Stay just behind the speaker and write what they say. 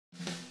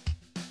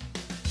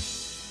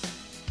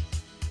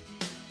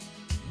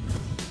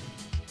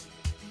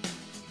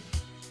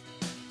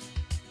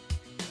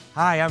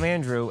Hi, I'm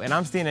Andrew, and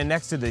I'm standing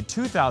next to the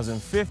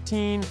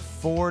 2015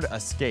 Ford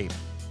Escape.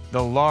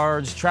 The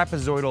large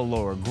trapezoidal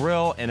lower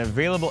grille and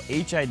available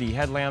HID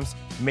headlamps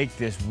make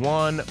this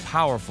one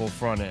powerful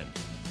front end.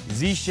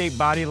 Z-shaped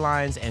body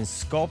lines and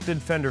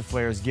sculpted fender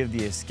flares give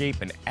the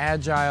Escape an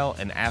agile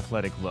and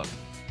athletic look.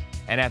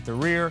 And at the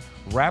rear,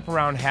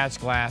 wraparound hatch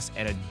glass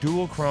and a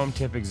dual chrome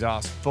tip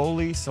exhaust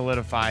fully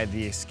solidify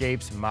the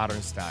Escape's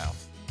modern style.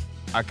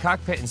 A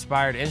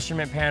cockpit-inspired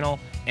instrument panel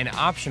and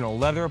optional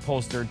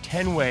leather-upholstered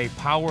 10-way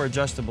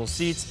power-adjustable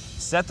seats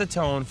set the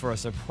tone for a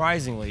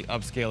surprisingly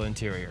upscale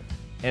interior.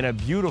 And a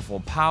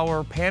beautiful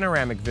power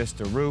panoramic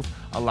vista roof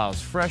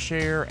allows fresh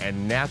air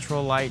and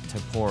natural light to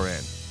pour in.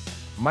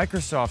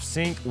 Microsoft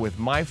Sync with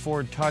My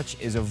Ford Touch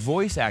is a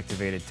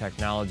voice-activated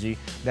technology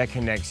that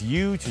connects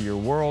you to your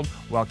world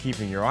while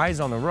keeping your eyes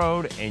on the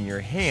road and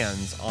your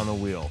hands on the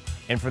wheel.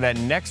 And for that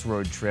next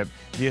road trip,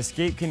 the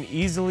Escape can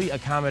easily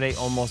accommodate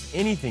almost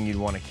anything you'd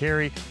want to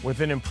carry with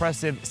an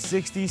impressive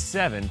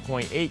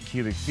 67.8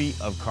 cubic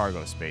feet of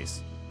cargo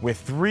space. With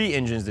 3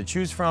 engines to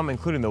choose from,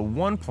 including the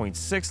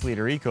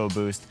 1.6-liter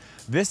EcoBoost,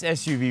 this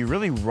SUV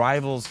really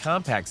rivals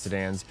compact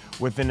sedans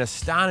with an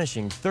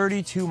astonishing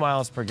 32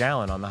 miles per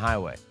gallon on the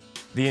highway.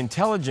 The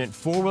intelligent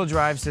 4-wheel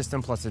drive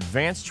system plus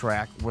advanced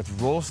track with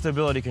roll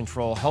stability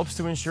control helps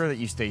to ensure that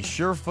you stay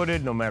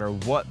sure-footed no matter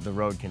what the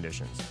road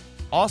conditions.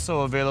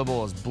 Also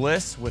available is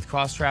Bliss with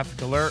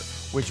cross-traffic alert,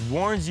 which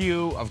warns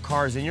you of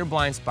cars in your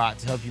blind spot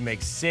to help you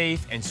make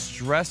safe and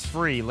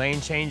stress-free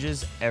lane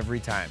changes every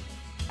time.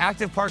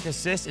 Active Park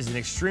Assist is an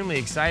extremely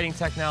exciting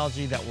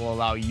technology that will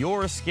allow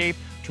your Escape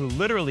to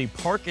literally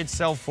park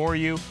itself for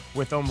you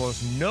with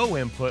almost no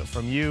input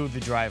from you, the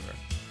driver.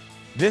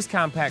 This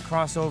compact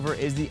crossover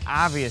is the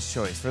obvious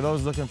choice for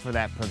those looking for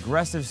that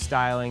progressive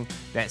styling,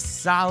 that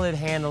solid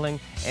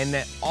handling, and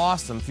that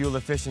awesome fuel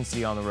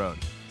efficiency on the road.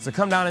 So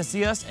come down and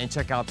see us and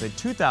check out the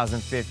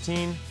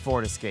 2015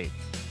 Ford Escape.